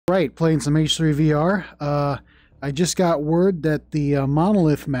Right, playing some H3 VR. I just got word that the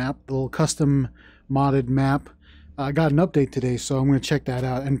Monolith map, the little custom modded map, got an update today, so I'm going to check that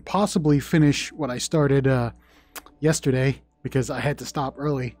out and possibly finish what I started yesterday because I had to stop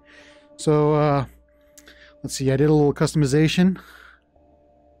early. So let's see, I did a little customization,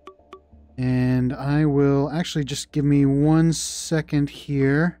 and I will actually just give me 1 second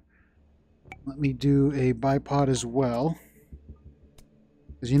here. Let me do a bipod as well,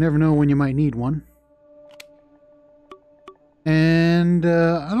 because you never know when you might need one. And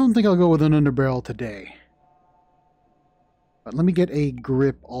I don't think I'll go with an underbarrel today. But let me get a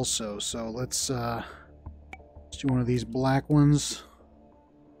grip also. So let's do one of these black ones.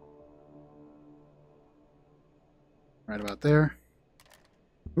 Right about there.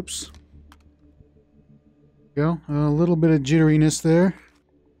 Oops. Go. A little bit of jitteriness there.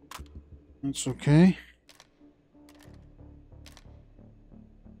 That's okay.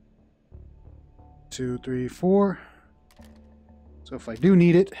 2, 3, 4. So if I do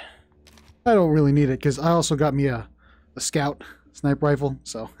need it, I don't really need it because I also got me a scout sniper rifle.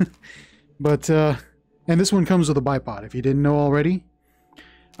 So, but and this one comes with a bipod. If you didn't know already,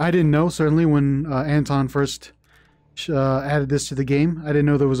 I didn't know certainly when Anton first added this to the game. I didn't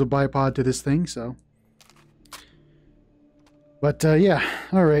know there was a bipod to this thing. So, but yeah,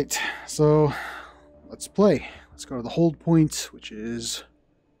 all right. So let's play. Let's go to the hold point, which is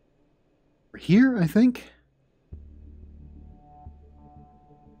here, I think.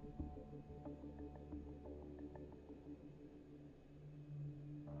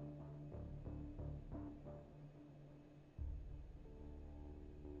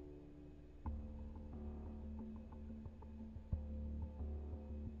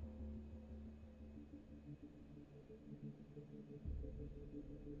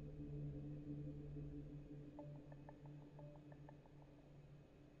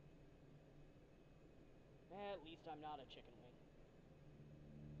 At least I'm not a chicken wing.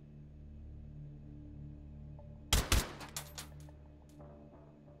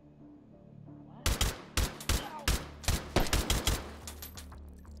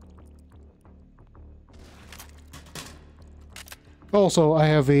 Also, I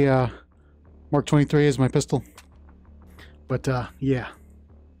have a Mark 23 as my pistol. But yeah.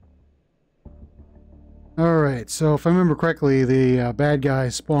 Alright, so if I remember correctly, the bad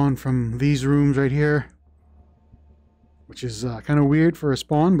guys spawn from these rooms right here. Which is kind of weird for a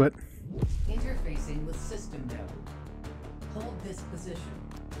spawn, but... Interfacing with system node. Hold this position.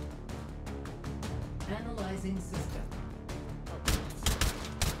 Analyzing system.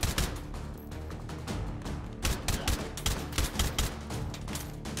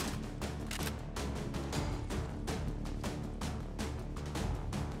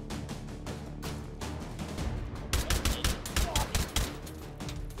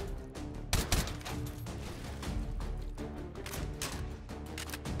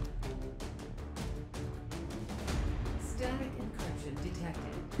 Static encryption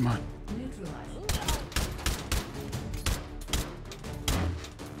detected. Come on. Neutralized.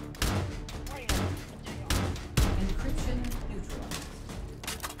 Encryption neutralized.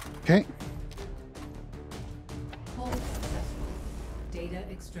 Okay. Hold successful. Data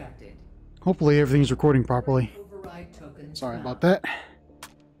extracted. Hopefully everything's recording properly. Override token Sorry found. about that.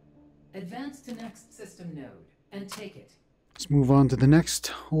 Advance to next system node and take it. Let's move on to the next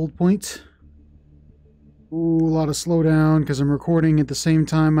hold point. Ooh, a lot of slowdown because I'm recording at the same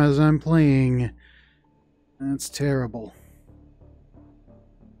time as I'm playing. That's terrible.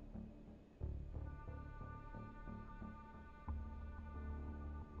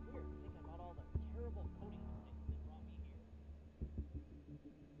 Weird, thinking about all the terrible coding mistakes that brought me here.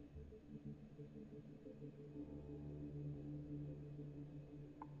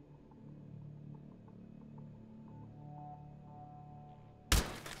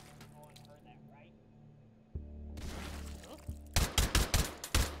 No one heard that, right? Huh?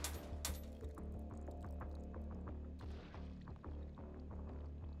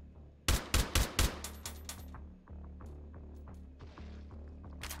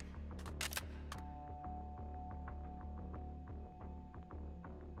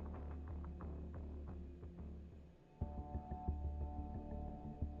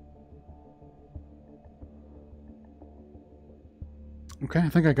 Okay, I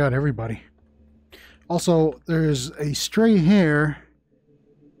think I got everybody. Also, there's a stray hair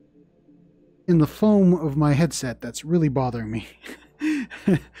in the foam of my headset that's really bothering me.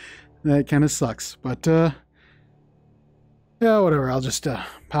 That kind of sucks, but yeah, whatever. I'll just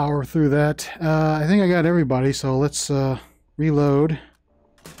power through that. I think I got everybody, so let's reload.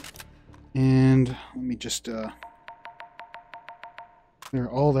 And let me just There,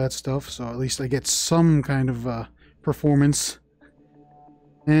 all that stuff, so at least I get some kind of performance.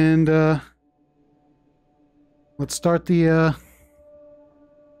 And let's start the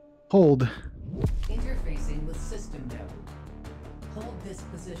hold. Interfacing with system node. Hold this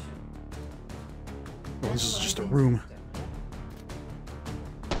position. Oh, this is just a Analyzing room. system.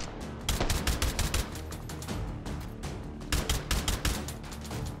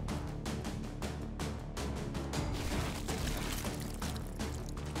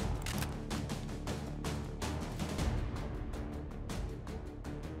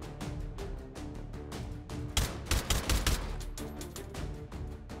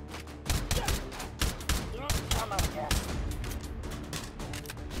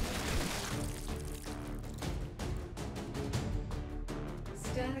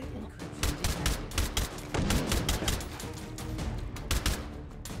 Static encryption detected.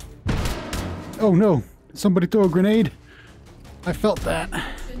 Oh no! Somebody throw a grenade! I felt that.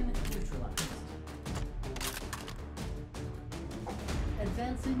 Encryption neutralized.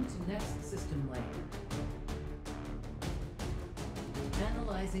 Advancing to next system layer.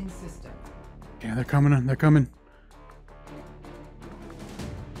 Analyzing system. Yeah, they're coming. They're coming.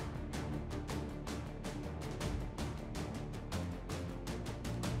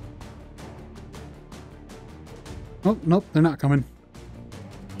 Oh, nope, they're not coming.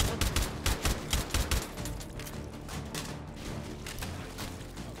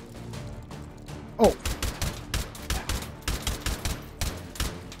 Oh.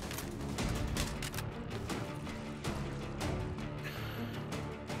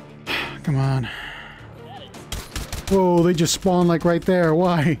 Come on. Whoa, they just spawned like right there.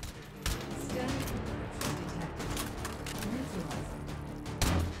 Why? Static encryption detected. Neutralizing.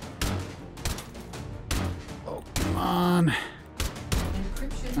 Oh, come on.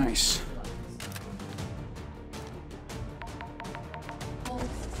 Encryption Nice. neutralized. Hold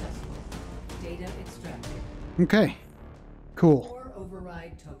successful. Data extracted. Okay. Cool. 4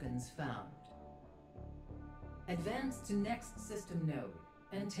 override tokens found. Advance to next system node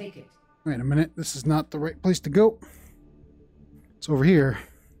and take it. Wait a minute. This is not the right place to go. It's over here.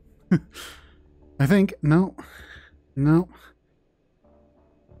 I think. No. No.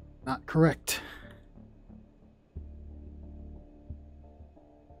 Not correct.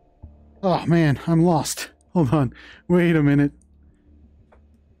 Oh man, I'm lost. Hold on. Wait a minute. I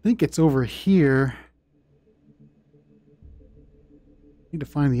think it's over here. Need to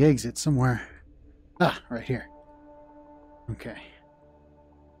find the exit somewhere. Ah, right here. Okay.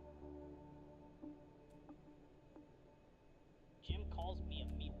 Jim calls me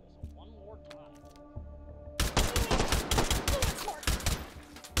a meat whistle one more time.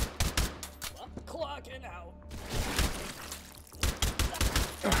 Well, clocking out.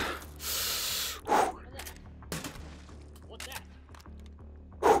 What's that?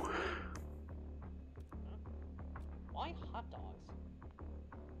 Huh? Why hot dogs?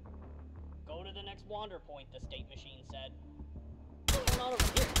 Go to the next wander point, the state machine said. What's going on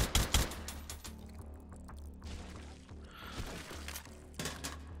over here?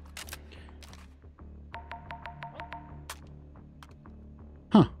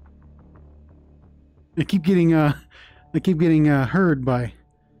 Huh. I keep getting heard by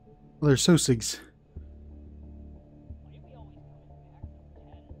other Sosigs. Why do we always come in packs of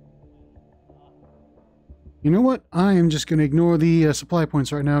 10 when, You know what? I am just going to ignore the supply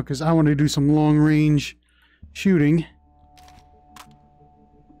points right now because I want to do some long-range shooting.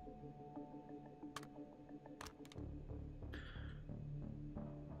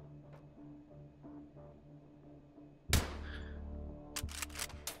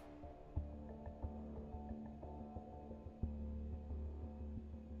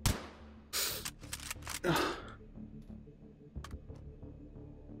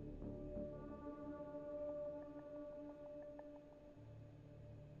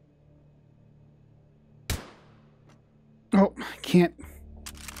 Oh, I can't.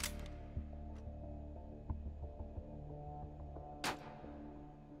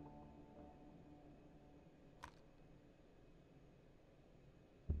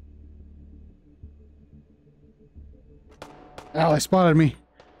 Ow, they spotted me.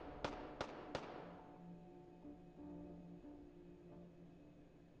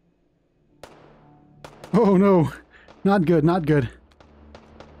 Oh no, not good, not good.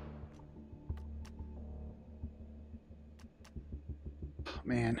 Oh,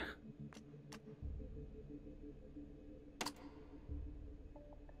 man.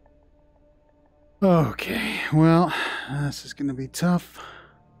 Okay, well, this is gonna be tough.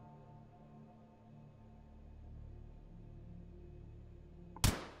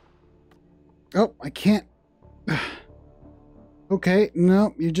 Oh, I can't. Okay,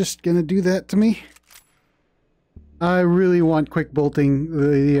 no, you're just gonna do that to me. I really want quick bolting,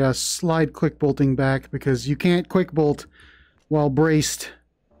 the slide quick bolting back, because you can't quick bolt while braced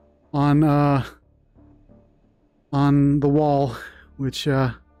on the wall, which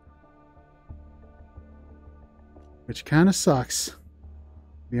kind of sucks, to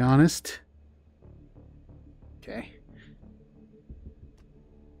be honest. Okay.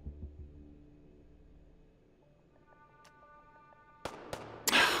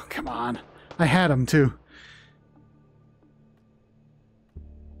 Oh, come on. I had him too.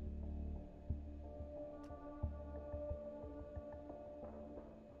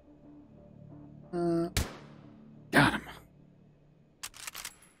 Got him.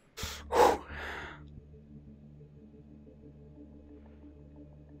 Whew.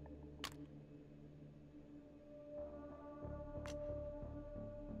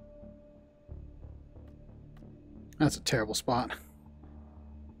 That's a terrible spot.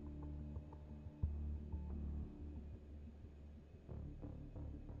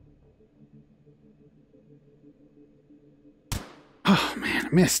 Oh man, I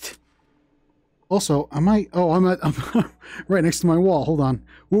missed. Also, I might... Oh, I'm right next to my wall. Hold on.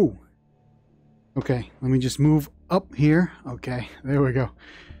 Woo. Okay, let me just move up here. Okay, there we go.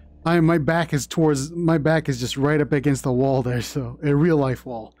 My back is just right up against the wall there, so a real life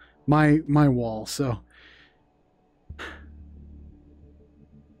wall. My wall, so.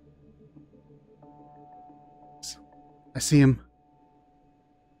 I see him.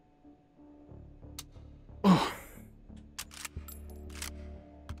 Oh.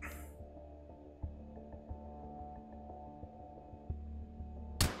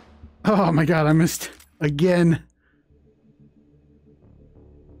 Oh my god, I missed again.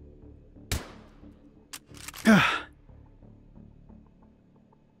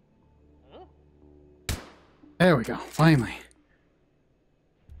 There we go, finally.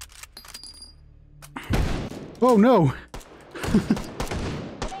 Oh no!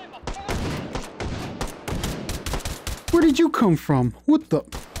 Where did you come from? What the?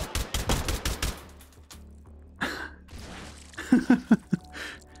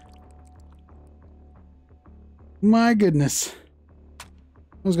 My goodness.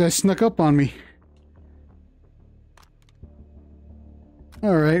 Those guys snuck up on me.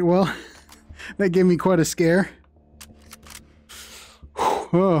 Alright, well, that gave me quite a scare.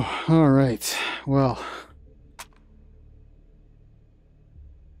 Oh, alright. Well,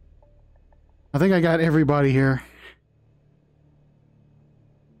 I think I got everybody here.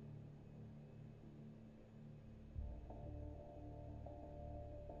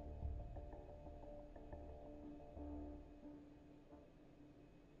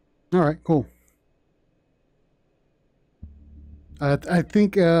 Alright, cool. I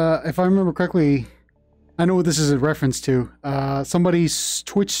think, if I remember correctly, I know what this is a reference to. Somebody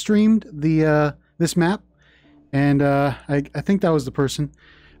Twitch streamed the this map, and I think that was the person.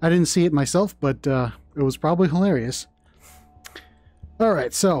 I didn't see it myself, but it was probably hilarious.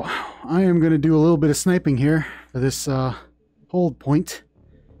 Alright, so I am going to do a little bit of sniping here for this hold point.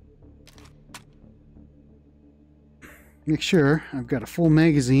 Make sure I've got a full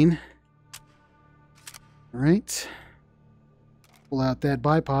magazine. Alright. Pull out that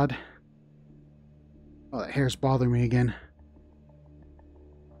bipod. Oh, that hair's bothering me again.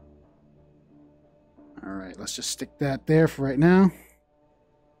 Alright, let's just stick that there for right now.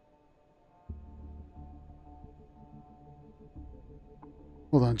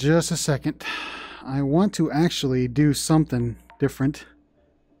 Hold on just a second. I want to actually do something different.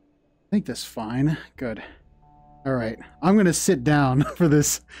 I think that's fine. Good. Alright, I'm going to sit down for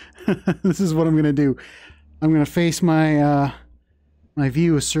this. This is what I'm going to do. I'm going to face my my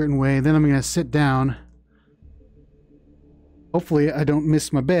view a certain way, then I'm going to sit down. Hopefully I don't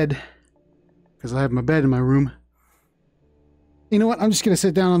miss my bed, because I have my bed in my room. You know what? I'm just going to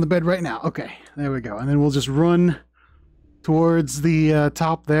sit down on the bed right now. Okay, there we go. And then we'll just run towards the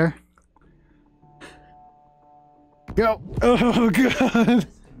top there. Go! Oh, God!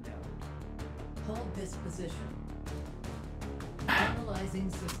 Hold this position. Analyzing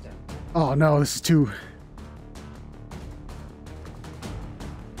system. Oh, no, this is too...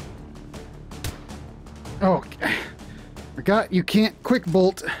 Oh, forgot you can't quick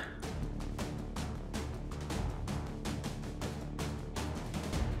bolt.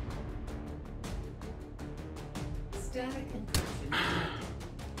 Static encryption.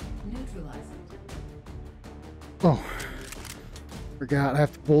 Neutralize it. Oh, forgot I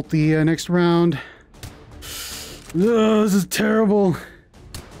have to bolt the next round. Oh, this is terrible.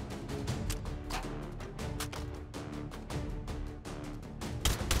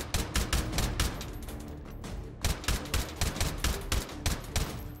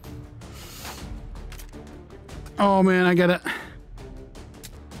 Oh man, I gotta...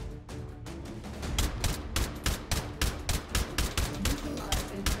 Neutralize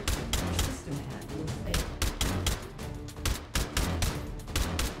encryption or system hack will fail.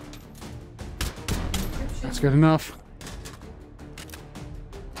 Encryption. That's good enough.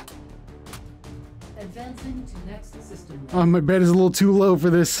 Advancing to next system Oh, level. my bed is a little too low for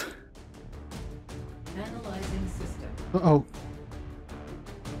this. Analyzing system. Uh-oh.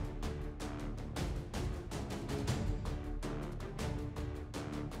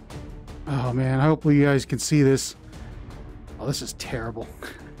 Oh man, hopefully you guys can see this. Oh, this is terrible.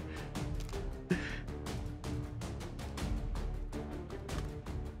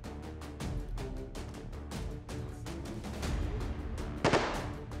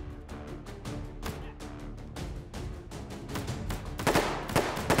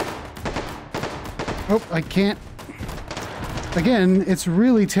 Oh, I can't. Again, it's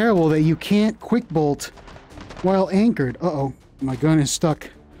really terrible that you can't quick bolt while anchored. Uh-oh, my gun is stuck.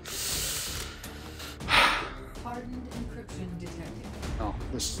 Hardened encryption detected. Oh,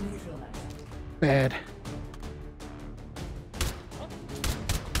 this is Neutralized. bad.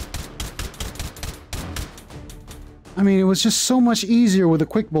 I mean, it was just so much easier with a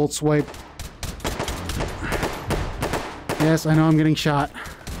quick bolt swipe. Yes, I know I'm getting shot.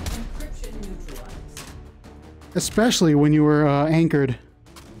 Encryption neutralized. Especially when you were anchored.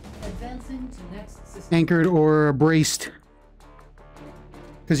 Advancing to next system. Anchored or braced.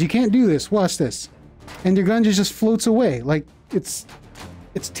 Because you can't do this. Watch this. And your gun just floats away. Like, it's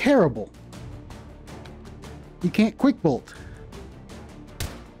terrible. You can't quick bolt.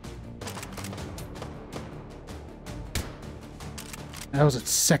 That was its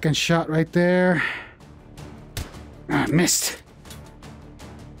second shot right there. Ah, missed.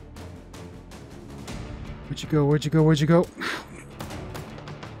 Where'd you go? Where'd you go? Where'd you go?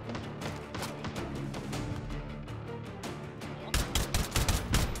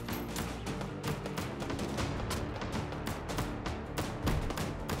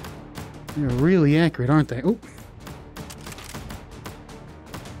 They're really accurate, aren't they? Oh.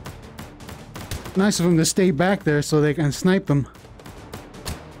 Nice of them to stay back there so they can snipe them.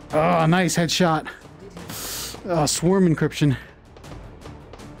 Oh, nice headshot. Oh, swarm encryption.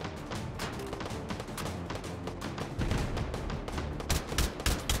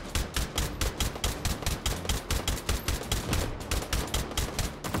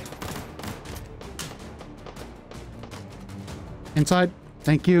 Inside.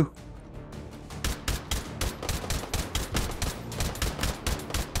 Thank you.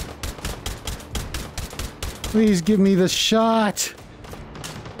 Please give me the shot.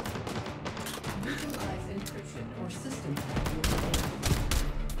 Neutralize encryption or system hack will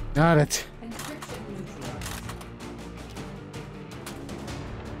fail. Got it. Encryption neutralized.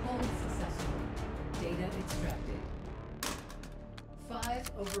 Hold successful. Data extracted.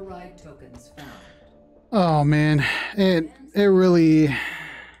 5 override tokens found. Oh man, it really,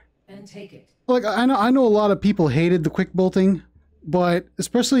 And take it. like, I know a lot of people hated the quick bolting, but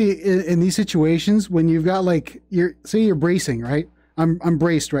especially in these situations when you've got, like, say you're bracing, right? I'm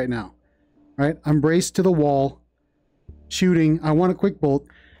braced right now, right? I'm braced to the wall, shooting. I want a quick bolt.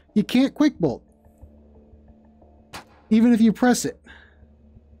 You can't quick bolt, even if you press it.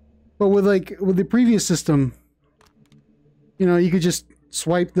 But with the previous system, you know, you could just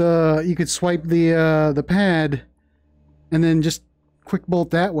swipe the pad, and then just quick bolt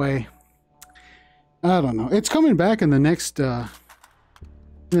that way. I don't know. It's coming back in the next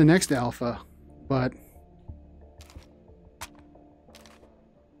alpha, but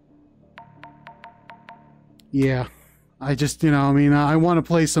yeah, I just, you know, I mean, I want to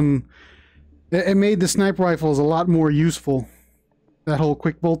play some. It made the sniper rifles a lot more useful. That whole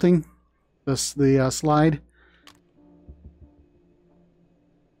quick bolting, the slide.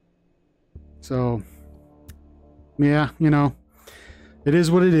 So, yeah, you know, it is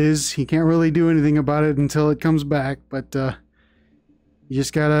what it is. You can't really do anything about it until it comes back, but you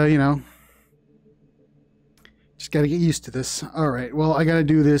just gotta, you know, just gotta get used to this. All right, well, I gotta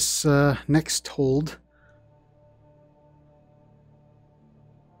do this next hold.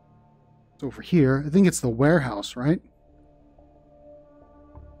 It's over here. I think it's the warehouse, right?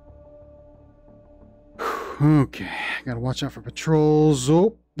 Okay, gotta watch out for patrols.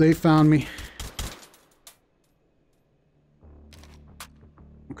 Oh, they found me.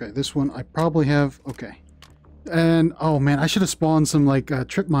 Okay, this one I probably have. Okay. And, oh man, I should have spawned some, like,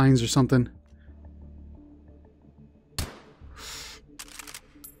 trip mines or something.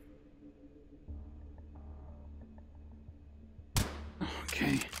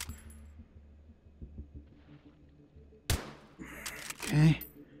 Okay. Okay.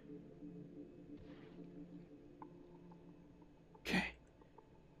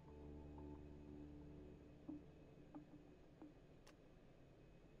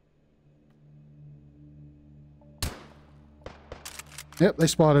 Yep, they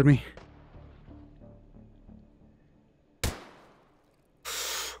spotted me.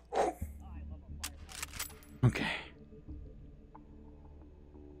 Okay.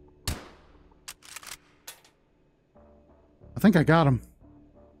 I think I got him.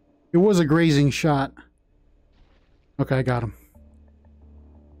 It was a grazing shot. Okay, I got him.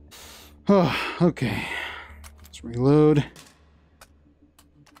 Oh, okay. Let's reload.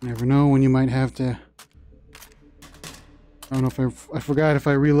 Never know when you might have to... I don't know if I forgot if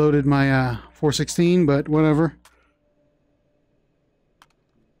I reloaded my 416, but whatever.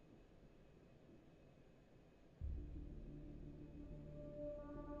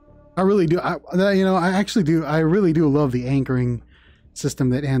 I really do. I really do love the anchoring system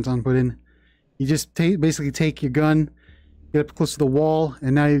that Anton put in. You just basically take your gun, get up close to the wall,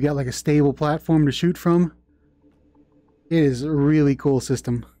 and now you've got like a stable platform to shoot from. It is a really cool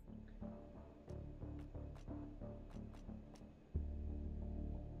system.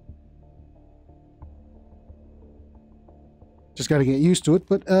 Just got to get used to it,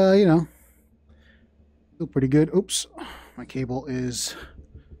 but you know, still pretty good. Oops, my cable is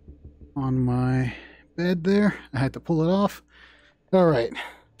on my bed there. I had to pull it off. All right,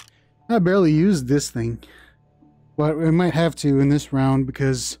 I barely used this thing, but I might have to in this round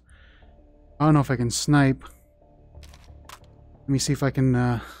because I don't know if I can snipe. Let me see if I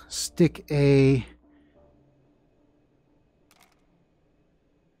can stick a...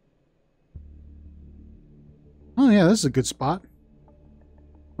 Oh yeah, this is a good spot.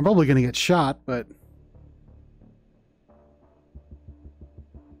 I'm probably gonna get shot, but...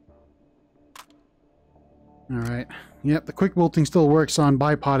 Alright. Yep, the quick bolting still works on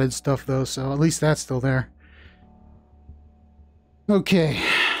bipoded stuff though, so at least that's still there. Okay.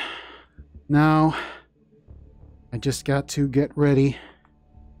 Now, I just got to get ready.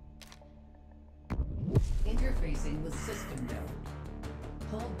 Interfacing with system node.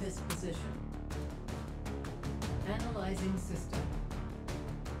 Hold this position. Analyzing system.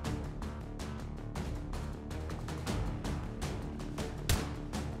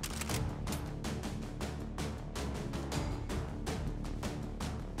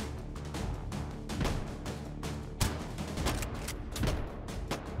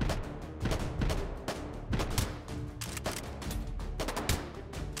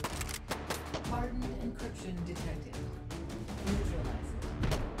 Hardened encryption detected. Neutralize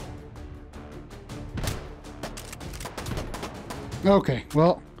it. Okay,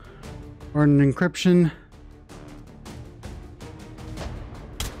 well, we're in encryption.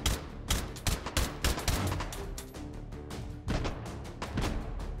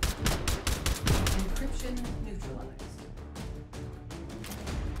 Encryption neutralized.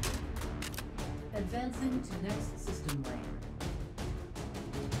 Advancing to next system layer.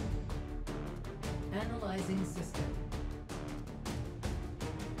 Analyzing system.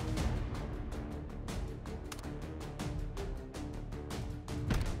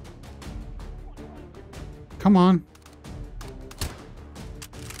 Come on.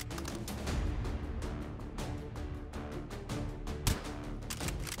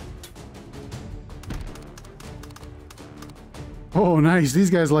 Oh, nice. These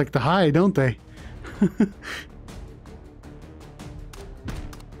guys like to hide, don't they?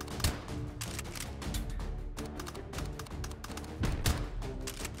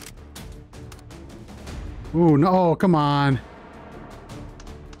 Oh, no. Oh, come on.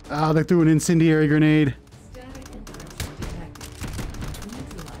 Ah, they threw an incendiary grenade. Static encryption detected.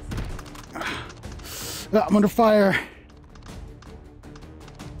 Neutralize it. Ah, I'm under fire.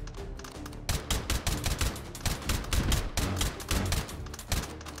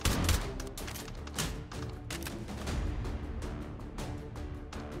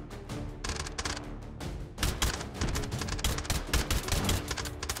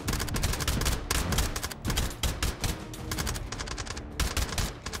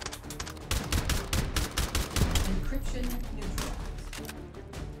 Encryption neutralized.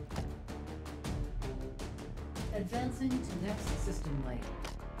 Advancing to next system layer.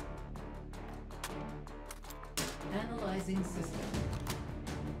 Analyzing system.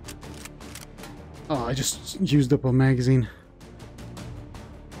 Oh, I just used up a magazine.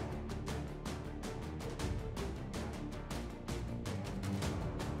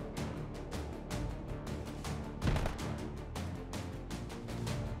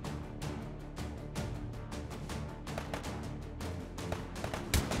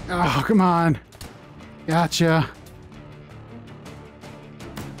 Oh, come on. Gotcha.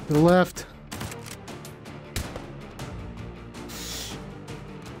 To the left.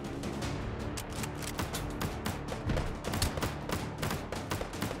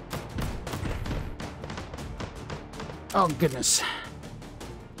 Oh, goodness.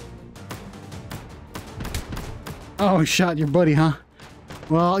 Oh, he shot your buddy, huh?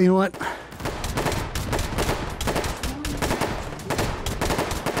 Well, you know what?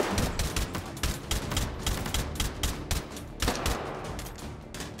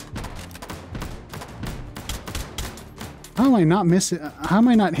 How am I not missing? How am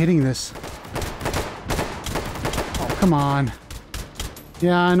I not hitting this? Oh, come on.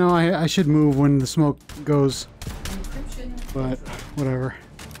 Yeah, I know I should move when the smoke goes. But, whatever.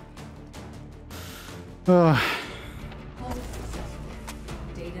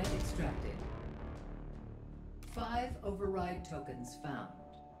 Data extracted. 5 override tokens found.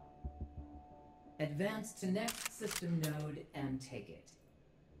 Advance to next system node and take it.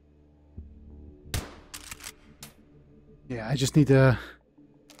 Yeah, I just need to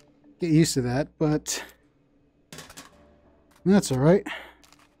get used to that, but that's alright.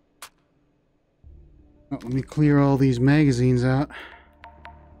 Oh, let me clear all these magazines out.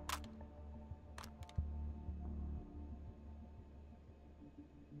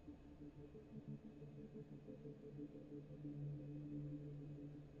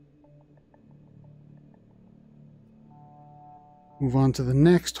 Move on to the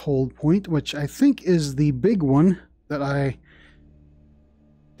next hold point, which I think is the big one that I...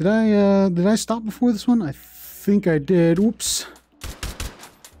 Did I stop before this one? I think I did. Oops.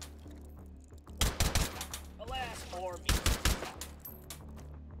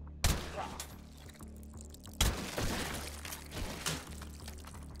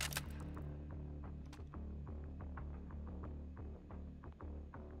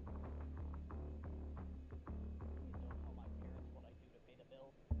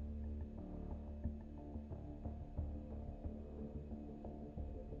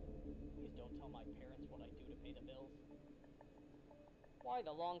 Why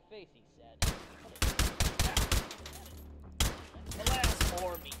the long face, he said. Alas,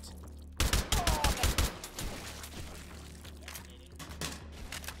 more meat.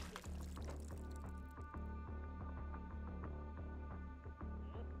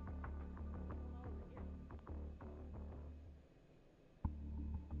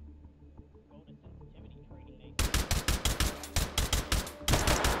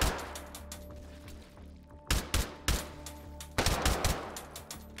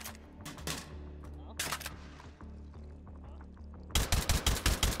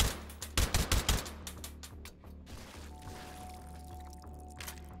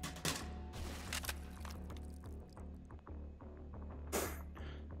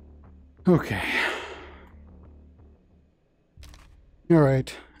 Okay.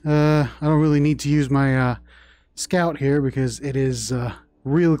 Alright. I don't really need to use my scout here because it is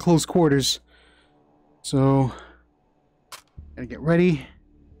real close quarters. So, gotta get ready.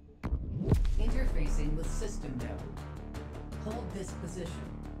 Interfacing with system node. Hold this position.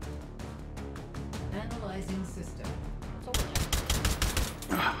 Analyzing system.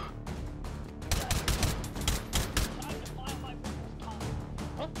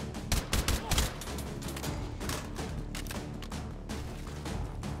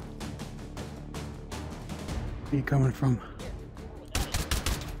 Where are you coming from?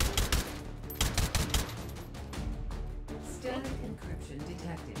 Static encryption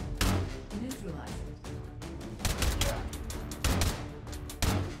detected. Neutralize it.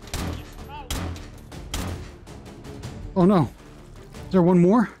 Oh no. Is there one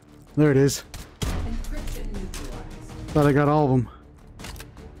more? There it is. Encryption neutralized. Thought I got all of them.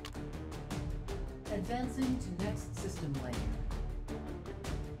 Advancing to next system layer.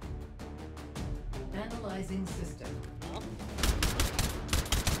 Analyzing system.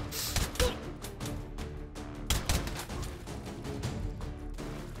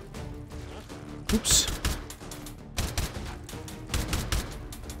 Oops.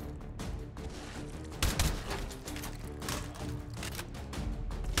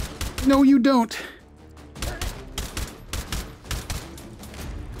 No, you don't.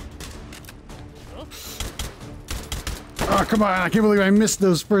 Oh, come on. I can't believe I missed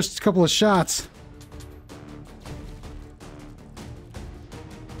those first couple of shots.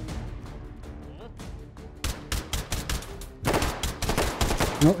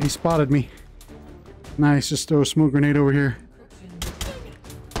 Oh, he spotted me. Nice, just throw a smoke grenade over here.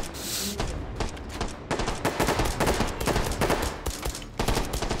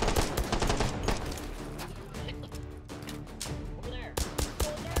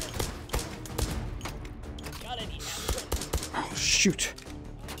 Oh, shoot.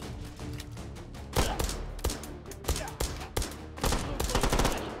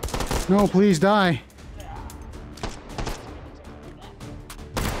 No, please die.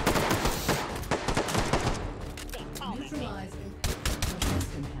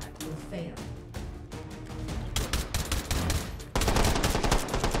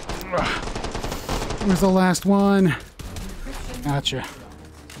 Where's the last one? Encryption Gotcha.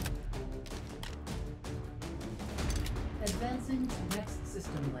 advancing to next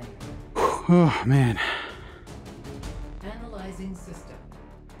system layer. Oh, man. Analyzing system.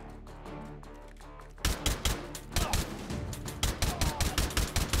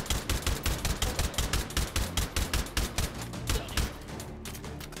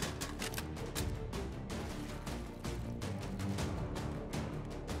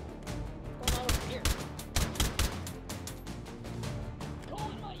 What's going on over here?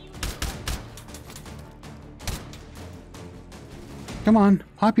 Calling my unit. Come on,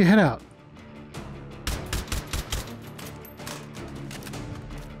 pop your head out.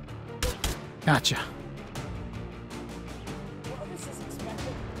 Gotcha. Well, this is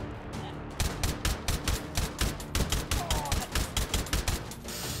expected.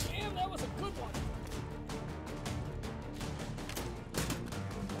 Damn, that was a good one.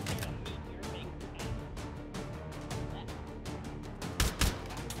 Here, meet your big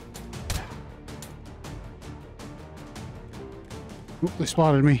Oop, they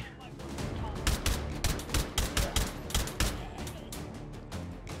spotted me.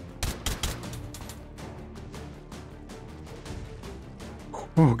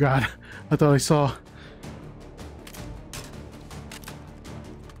 Oh god, I thought I saw.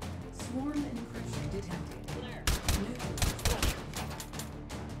 Swarm encryption detected. There. Neutral.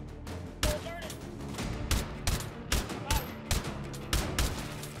 Oh, darn it.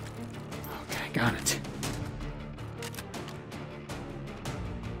 Okay, got it.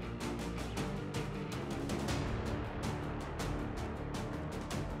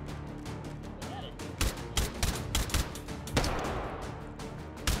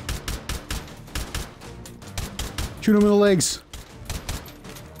 Shoot him in the legs.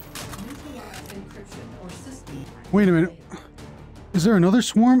 Neutralize encryption or system. Wait a minute. Is there another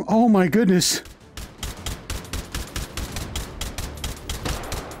swarm? Oh my goodness.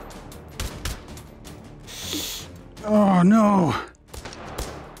 Oh no.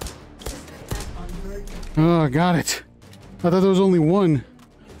 System on verge of Oh, got it. I thought there was only one.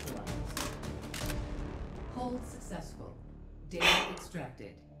 neutralized. Hold successful. Data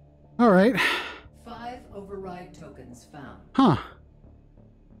extracted. All right. 5 override tokens found. Huh.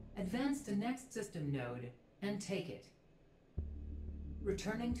 Advance to next system node and take it.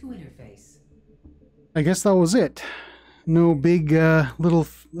 Returning to interface. I guess that was it. No big little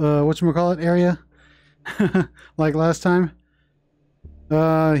whatchamacallit area like last time.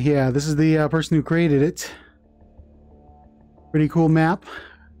 Yeah, this is the person who created it. Pretty cool map.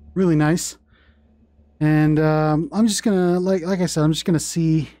 Really nice. And I'm just gonna like I said, I'm just gonna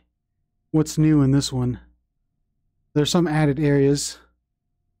see what's new in this one. There's some added areas.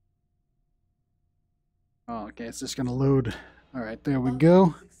 Oh, okay, it's just gonna load. All right, there we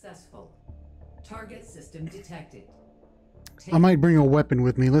go. Successful. Target system detected. I might bring a weapon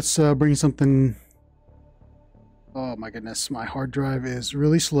with me. Let's bring something. Oh my goodness, my hard drive is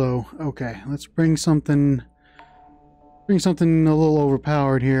really slow. Okay, let's bring something. Bring something a little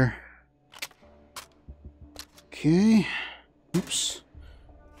overpowered here. Okay. Oops.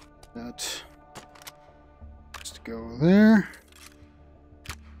 That. Just go there.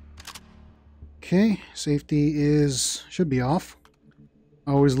 Okay, safety should be off.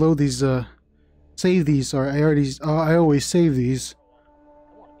 I always load these. Save these. Sorry, I always save these.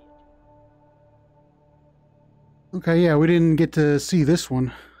 Okay, yeah, we didn't get to see this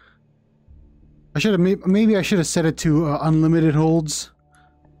one. I should have maybe I should have set it to unlimited holds,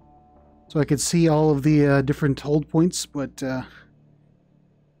 so I could see all of the different hold points. But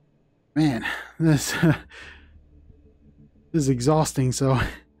man, this this is exhausting. So I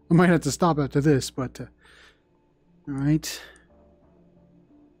might have to stop after this. But all right.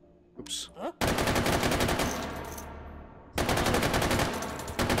 Oops. Huh?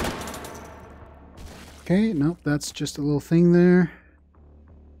 Okay, nope, that's just a little thing there.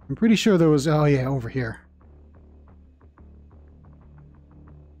 I'm pretty sure there was, oh yeah, over here.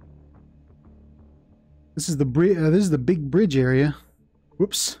 This is the big bridge area.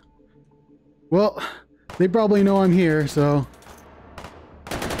 Whoops. Well, they probably know I'm here, so.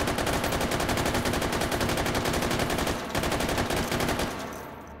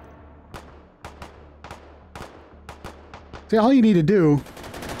 See, all you need to do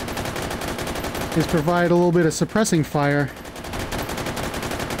is provide a little bit of suppressing fire,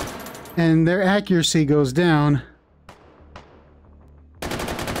 and their accuracy goes down.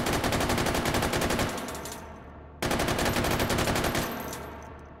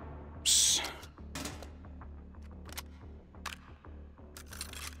 Oops.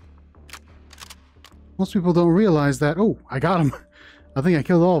 Most people don't realize that. Oh, I got him. I think I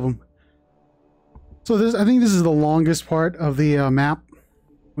killed all of them. So this, I think this is the longest part of the map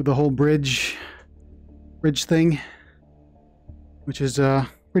with the whole bridge thing, which is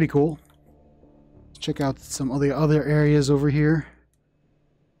pretty cool. Let's check out some of the other areas over here.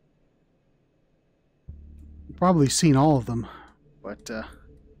 You've probably seen all of them, but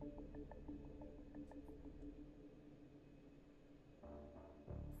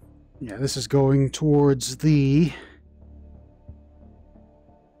yeah, this is going towards the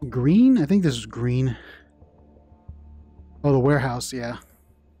green? I think this is green. Oh, the warehouse, yeah.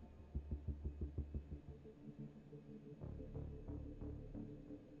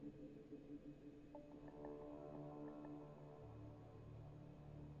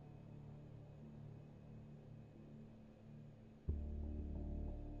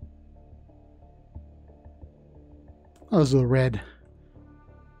 Oh, this is the red.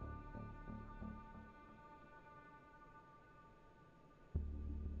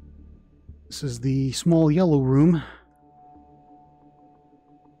 This is the small yellow room.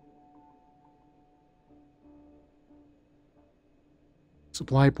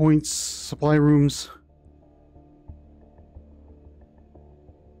 Supply points, supply rooms.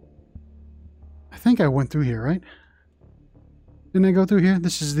 I think I went through here, right? Didn't I go through here?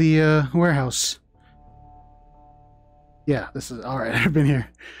 This is the warehouse. Yeah, this is... Alright, I've been here.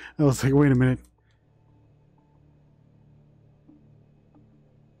 I was like, wait a minute.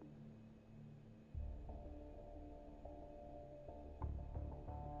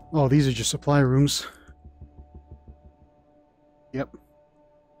 Oh, these are just supply rooms. Yep.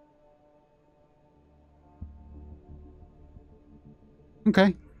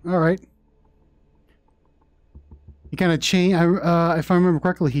 Okay, alright. He kind of changed... if I remember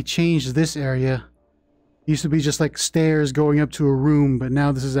correctly, he changed this area. It used to be just like stairs going up to a room, but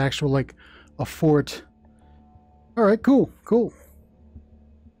now this is actual like a fort. Alright, cool, cool.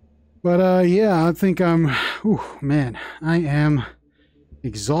 But yeah, I think I'm... Ooh, man, I am...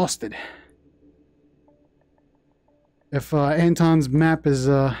 exhausted. If Anton's map is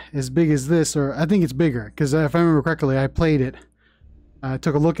as big as this, or I think it's bigger, because if I remember correctly, I played it. I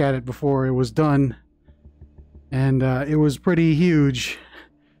took a look at it before it was done, and it was pretty huge,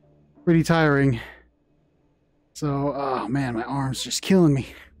 pretty tiring. So, oh man, my arm's just killing me.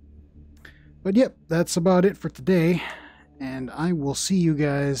 But yep, that's about it for today, and I will see you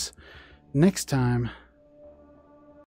guys next time